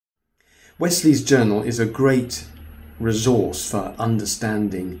Wesley's journal is a great resource for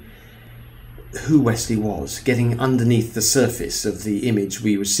understanding who Wesley was, getting underneath the surface of the image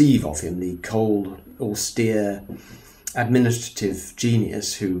we receive of him, the cold, austere, administrative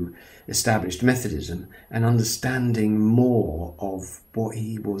genius who established Methodism, and understanding more of what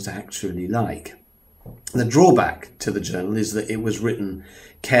he was actually like. The drawback to the journal is that it was written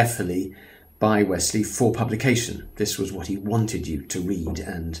carefully by Wesley for publication. This was what he wanted you to read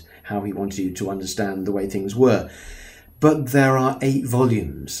and how he wanted you to understand the way things were. But there are 8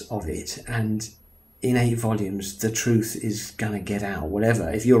 volumes of it, and in 8 volumes the truth is going to get out. Whatever,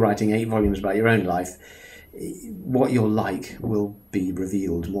 if you're writing 8 volumes about your own life, what you're like will be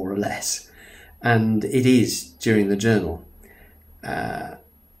revealed more or less. And it is during the journal.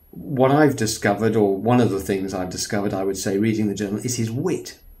 What I've discovered, or one of the things I've discovered, I would say, reading the journal, is his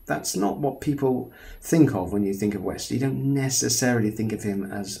wit. That's not what people think of when you think of Wesley. You don't necessarily think of him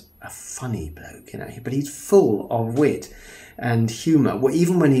as a funny bloke, but he's full of wit and humour. Well,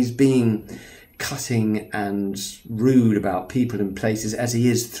 even when he's being cutting and rude about people and places, as he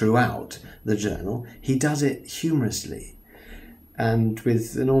is throughout the journal, he does it humorously and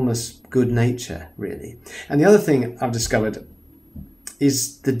with enormous good nature, really. And the other thing I've discovered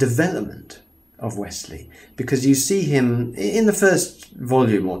is the development of Wesley, because you see him in the first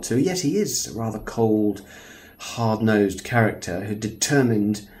volume or two. Yes, he is a rather cold, hard-nosed character who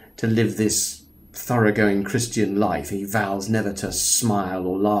determined to live this thoroughgoing Christian life. He vows never to smile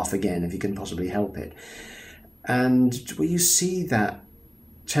or laugh again if he can possibly help it. And well, you see that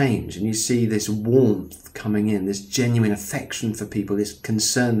change, and you see this warmth coming in, this genuine affection for people, this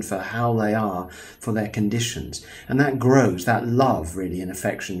concern for how they are, for their conditions. And that grows, that love really and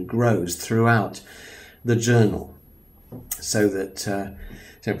affection grows throughout the journal, so that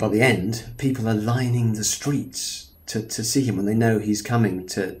so by the end, people are lining the streets to see him when they know he's coming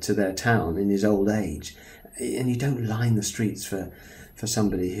to their town in his old age. And you don't line the streets for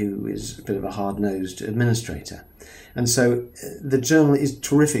somebody who is a bit of a hard-nosed administrator. And so the journal is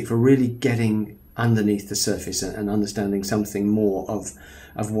terrific for really getting underneath the surface and understanding something more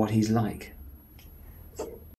of what he's like.